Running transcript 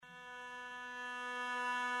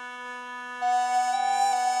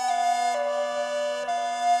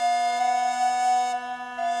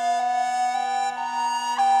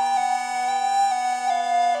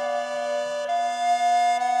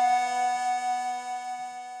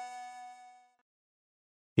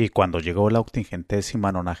Y cuando llegó la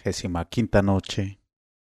 895ª noche,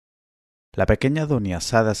 la pequeña doña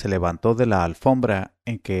Sada se levantó de la alfombra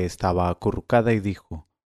en que estaba acurrucada y dijo: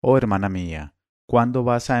 «Oh, hermana mía, ¿cuándo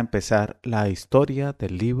vas a empezar la historia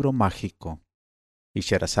del libro mágico?» Y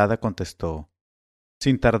Sherazada contestó: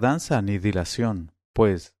 «Sin tardanza ni dilación,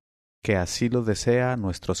 pues que así lo desea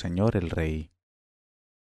nuestro señor el rey».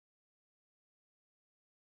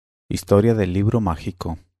 Historia del libro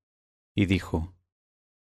mágico. Y dijo: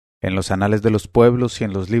 En los anales de los pueblos y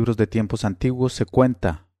en los libros de tiempos antiguos se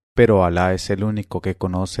cuenta, pero Alá es el único que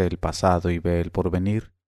conoce el pasado y ve el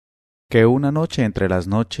porvenir, que una noche entre las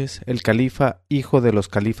noches el califa, hijo de los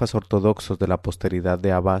califas ortodoxos de la posteridad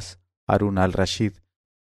de Abbas, Harún al-Rashid,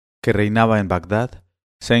 que reinaba en Bagdad,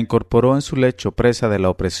 se incorporó en su lecho presa de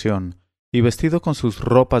la opresión, y vestido con sus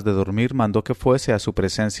ropas de dormir mandó que fuese a su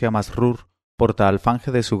presencia Masrur,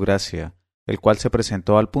 portaalfanje de su gracia, el cual se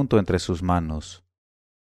presentó al punto entre sus manos.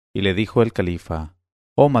 Y le dijo el califa: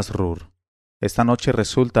 «Oh Masrur, esta noche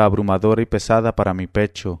resulta abrumadora y pesada para mi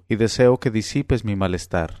pecho, y deseo que disipes mi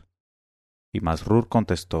malestar». Y Masrur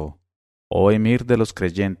contestó: «Oh emir de los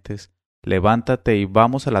creyentes, levántate y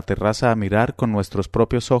vamos a la terraza a mirar con nuestros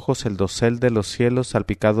propios ojos el dosel de los cielos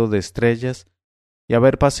salpicado de estrellas, y a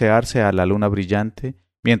ver pasearse a la luna brillante,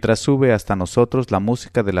 mientras sube hasta nosotros la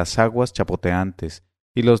música de las aguas chapoteantes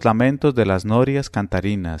y los lamentos de las norias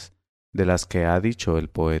cantarinas, de las que ha dicho el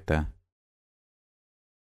poeta.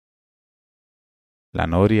 La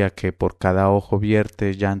noria que por cada ojo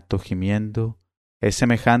vierte llanto gimiendo, es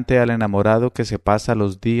semejante al enamorado que se pasa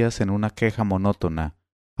los días en una queja monótona,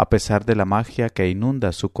 a pesar de la magia que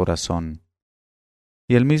inunda su corazón.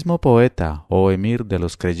 Y el mismo poeta, oh emir de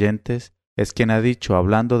los creyentes, es quien ha dicho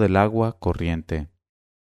hablando del agua corriente: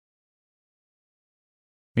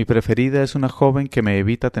 Mi preferida es una joven que me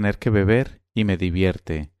evita tener que beber y me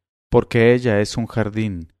divierte, porque ella es un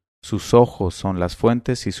jardín, sus ojos son las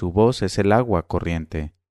fuentes y su voz es el agua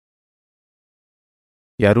corriente.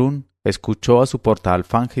 Y Harún escuchó a su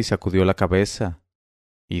portaalfanje y sacudió la cabeza,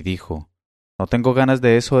 y dijo: «No tengo ganas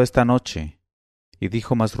de eso esta noche». Y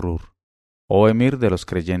dijo Masrur: «Oh emir de los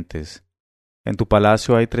creyentes, en tu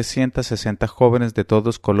palacio hay 360 jóvenes de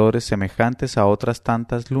todos colores semejantes a otras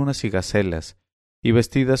tantas lunas y gacelas, y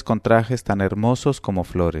vestidas con trajes tan hermosos como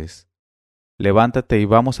flores. Levántate y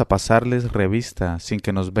vamos a pasarles revista sin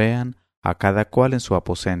que nos vean a cada cual en su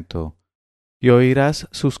aposento, y oirás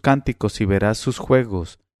sus cánticos y verás sus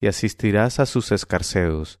juegos y asistirás a sus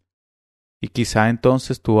escarceos, y quizá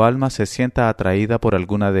entonces tu alma se sienta atraída por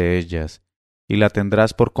alguna de ellas, y la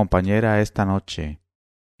tendrás por compañera esta noche,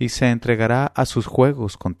 y se entregará a sus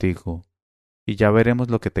juegos contigo, y ya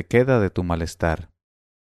veremos lo que te queda de tu malestar».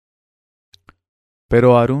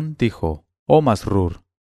 Pero Harún dijo: «Oh Masrur,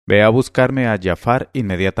 ve a buscarme a Jafar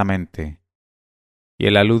inmediatamente». Y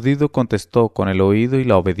el aludido contestó con el oído y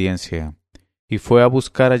la obediencia, y fue a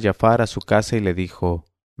buscar a Jafar a su casa y le dijo: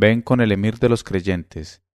 «Ven con el emir de los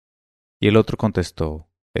creyentes». Y el otro contestó: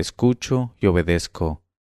 «Escucho y obedezco».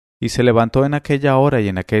 Y se levantó en aquella hora y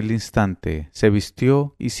en aquel instante, se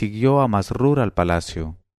vistió y siguió a Masrur al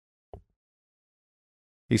palacio.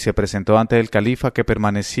 Y se presentó ante el califa que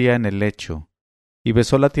permanecía en el lecho, y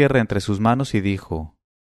besó la tierra entre sus manos y dijo: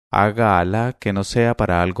 «Haga Alá que no sea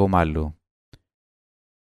para algo malo».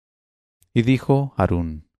 Y dijo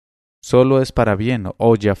Harún: «Solo es para bien,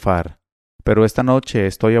 oh Jafar, pero esta noche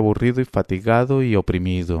estoy aburrido y fatigado y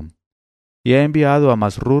oprimido. Y he enviado a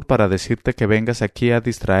Masrur para decirte que vengas aquí a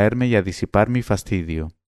distraerme y a disipar mi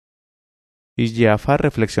fastidio». Y Jafar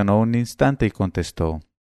reflexionó un instante y contestó: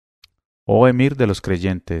 «Oh emir de los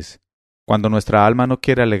creyentes, cuando nuestra alma no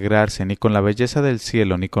quiere alegrarse ni con la belleza del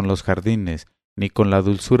cielo, ni con los jardines, ni con la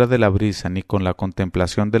dulzura de la brisa, ni con la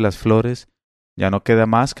contemplación de las flores, ya no queda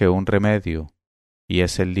más que un remedio, y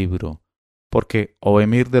es el libro, porque, oh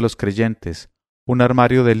emir de los creyentes, un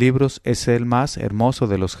armario de libros es el más hermoso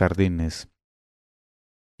de los jardines,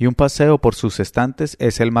 y un paseo por sus estantes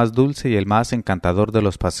es el más dulce y el más encantador de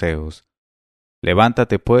los paseos.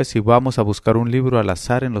 Levántate, pues, y vamos a buscar un libro al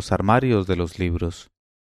azar en los armarios de los libros».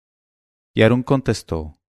 Y Harún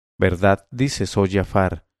contestó: «Verdad dices, oh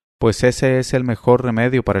Jafar, pues ese es el mejor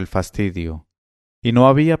remedio para el fastidio, y no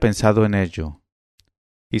había pensado en ello».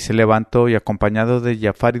 Y se levantó y acompañado de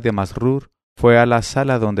Jafar y de Masrur fue a la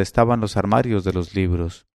sala donde estaban los armarios de los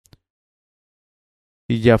libros.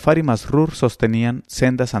 Y Jafar y Masrur sostenían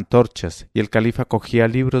sendas antorchas, y el califa cogía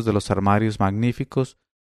libros de los armarios magníficos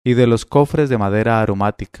y de los cofres de madera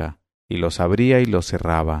aromática, y los abría y los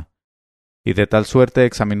cerraba. Y de tal suerte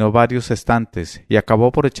examinó varios estantes, y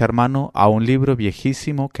acabó por echar mano a un libro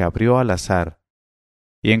viejísimo que abrió al azar,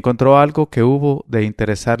 y encontró algo que hubo de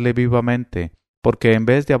interesarle vivamente, porque en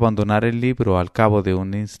vez de abandonar el libro al cabo de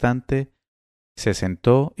un instante, se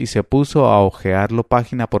sentó y se puso a hojearlo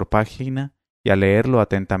página por página y a leerlo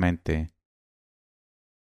atentamente.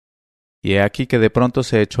 Y he aquí que de pronto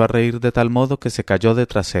se echó a reír de tal modo que se cayó de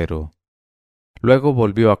trasero. Luego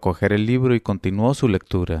volvió a coger el libro y continuó su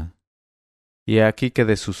lectura. Y he aquí que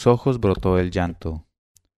de sus ojos brotó el llanto.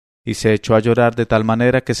 Y se echó a llorar de tal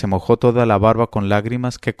manera que se mojó toda la barba con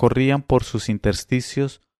lágrimas que corrían por sus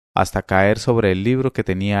intersticios hasta caer sobre el libro que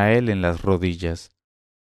tenía él en las rodillas.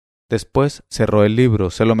 Después cerró el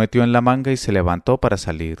libro, se lo metió en la manga y se levantó para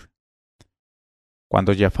salir.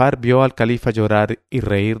 Cuando Giafar vio al califa llorar y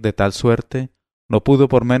reír de tal suerte, no pudo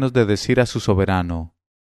por menos de decir a su soberano: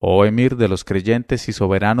 «Oh emir de los creyentes y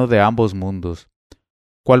soberano de ambos mundos,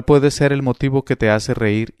 ¿cuál puede ser el motivo que te hace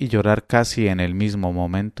reír y llorar casi en el mismo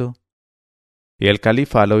momento?» Y el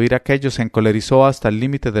califa al oír aquello se encolerizó hasta el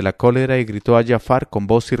límite de la cólera y gritó a Giafar con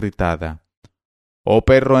voz irritada: «Oh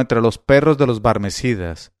perro entre los perros de los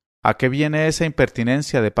barmecidas, ¿a qué viene esa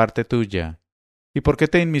impertinencia de parte tuya? ¿Y por qué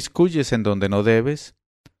te inmiscuyes en donde no debes?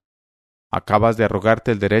 Acabas de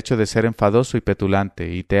arrogarte el derecho de ser enfadoso y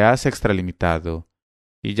petulante, y te has extralimitado,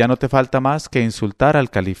 y ya no te falta más que insultar al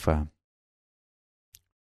califa.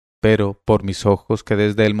 Pero, por mis ojos, que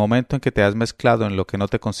desde el momento en que te has mezclado en lo que no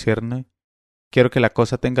te concierne, quiero que la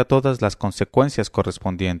cosa tenga todas las consecuencias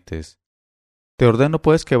correspondientes. Te ordeno,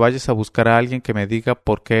 pues, que vayas a buscar a alguien que me diga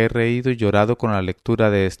por qué he reído y llorado con la lectura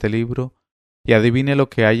de este libro, y adivine lo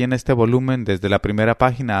que hay en este volumen desde la primera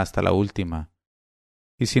página hasta la última.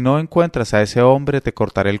 Y si no encuentras a ese hombre, te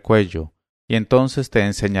cortaré el cuello, y entonces te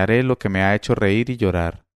enseñaré lo que me ha hecho reír y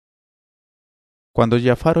llorar». Cuando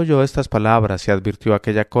Giafar oyó estas palabras y advirtió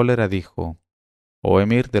aquella cólera, dijo: «Oh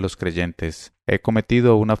emir de los creyentes, he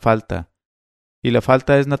cometido una falta, y la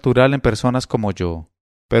falta es natural en personas como yo,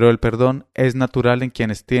 pero el perdón es natural en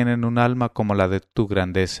quienes tienen un alma como la de tu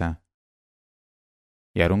grandeza».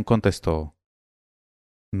 Y Harún contestó: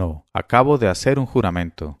 «No, acabo de hacer un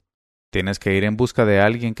juramento. Tienes que ir en busca de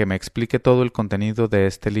alguien que me explique todo el contenido de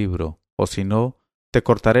este libro, o si no, te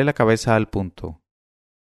cortaré la cabeza al punto».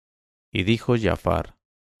 Y dijo Giafar: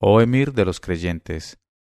 «Oh emir de los creyentes,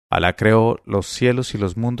 Alá creó los cielos y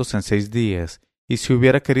los mundos en 6 días, y si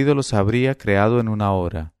hubiera querido los habría creado en 1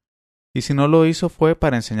 hora. Y si no lo hizo fue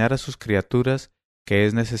para enseñar a sus criaturas que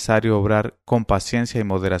es necesario obrar con paciencia y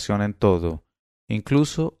moderación en todo,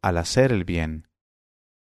 incluso al hacer el bien.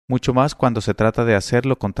 Mucho más cuando se trata de hacer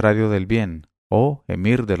lo contrario del bien, oh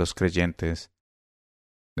emir de los creyentes.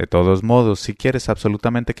 De todos modos, si quieres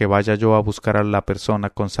absolutamente que vaya yo a buscar a la persona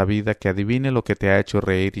consabida que adivine lo que te ha hecho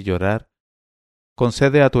reír y llorar,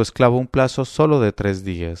 concede a tu esclavo un plazo solo de 3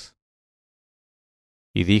 días».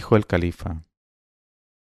 Y dijo el califa: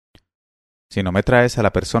 «Si no me traes a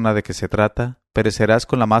la persona de que se trata, perecerás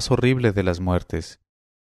con la más horrible de las muertes».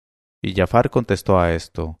 Y Giafar contestó a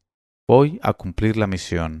esto: «Voy a cumplir la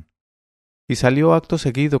misión». Y salió acto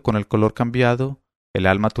seguido con el color cambiado, el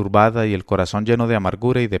alma turbada y el corazón lleno de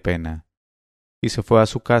amargura y de pena. Y se fue a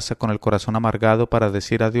su casa con el corazón amargado para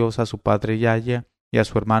decir adiós a su padre Yahya y a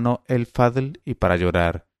su hermano el Fadl y para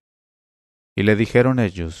llorar. Y le dijeron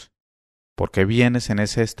ellos: «¿Por qué vienes en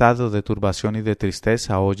ese estado de turbación y de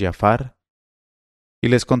tristeza, oh Giafar?». Y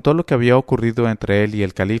les contó lo que había ocurrido entre él y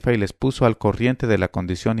el califa y les puso al corriente de la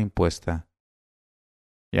condición impuesta.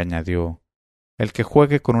 Y añadió: «El que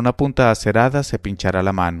juegue con una punta acerada se pinchará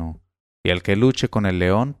la mano, y el que luche con el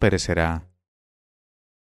león perecerá.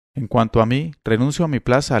 En cuanto a mí, renuncio a mi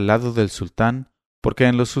plaza al lado del sultán, porque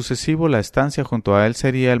en lo sucesivo la estancia junto a él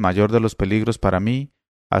sería el mayor de los peligros para mí,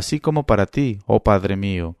 así como para ti, oh padre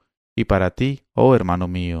mío, y para ti, oh hermano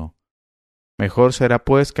mío. Mejor será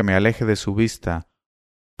pues que me aleje de su vista,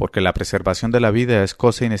 porque la preservación de la vida es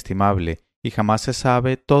cosa inestimable, y jamás se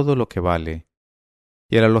sabe todo lo que vale.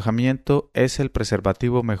 Y el alojamiento es el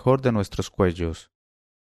preservativo mejor de nuestros cuellos.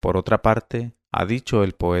 Por otra parte, ha dicho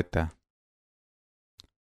el poeta: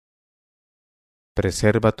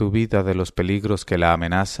 preserva tu vida de los peligros que la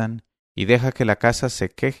amenazan, y deja que la casa se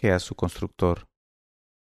queje a su constructor».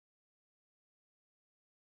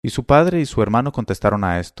 Y su padre y su hermano contestaron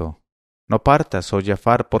a esto: «No partas, oh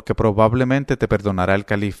Giafar, porque probablemente te perdonará el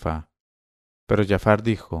califa». Pero Giafar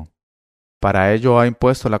dijo: «Para ello ha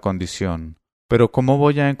impuesto la condición. Pero ¿cómo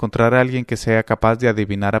voy a encontrar a alguien que sea capaz de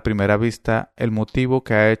adivinar a primera vista el motivo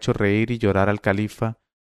que ha hecho reír y llorar al califa,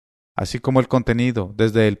 así como el contenido,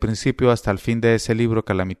 desde el principio hasta el fin de ese libro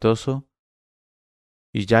calamitoso?»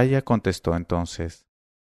 Y Yahya contestó entonces: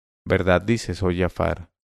 «Verdad dices, oh Giafar.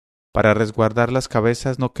 Para resguardar las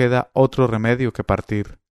cabezas no queda otro remedio que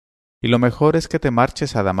partir. Y lo mejor es que te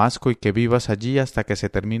marches a Damasco y que vivas allí hasta que se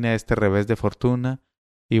termine este revés de fortuna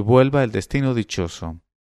y vuelva el destino dichoso.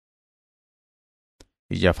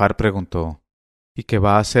 Y Jafar preguntó, ¿y qué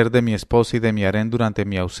va a hacer de mi esposa y de mi harén durante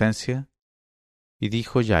mi ausencia? Y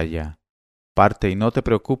dijo Yahya, parte y no te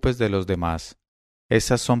preocupes de los demás.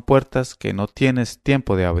 Esas son puertas que no tienes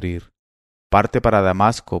tiempo de abrir. Parte para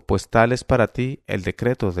Damasco, pues tal es para ti el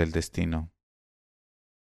decreto del destino.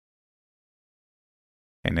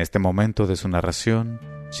 En este momento de su narración,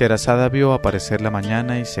 Sherazada vio aparecer la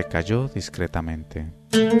mañana y se calló discretamente.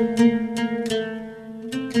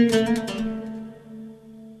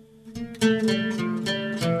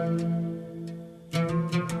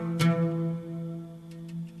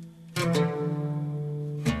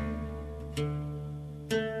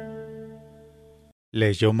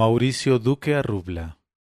 Leyó Mauricio Duque Arrubla.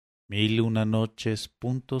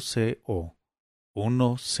 1001noches.co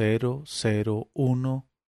 1001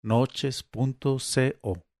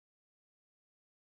 noches.co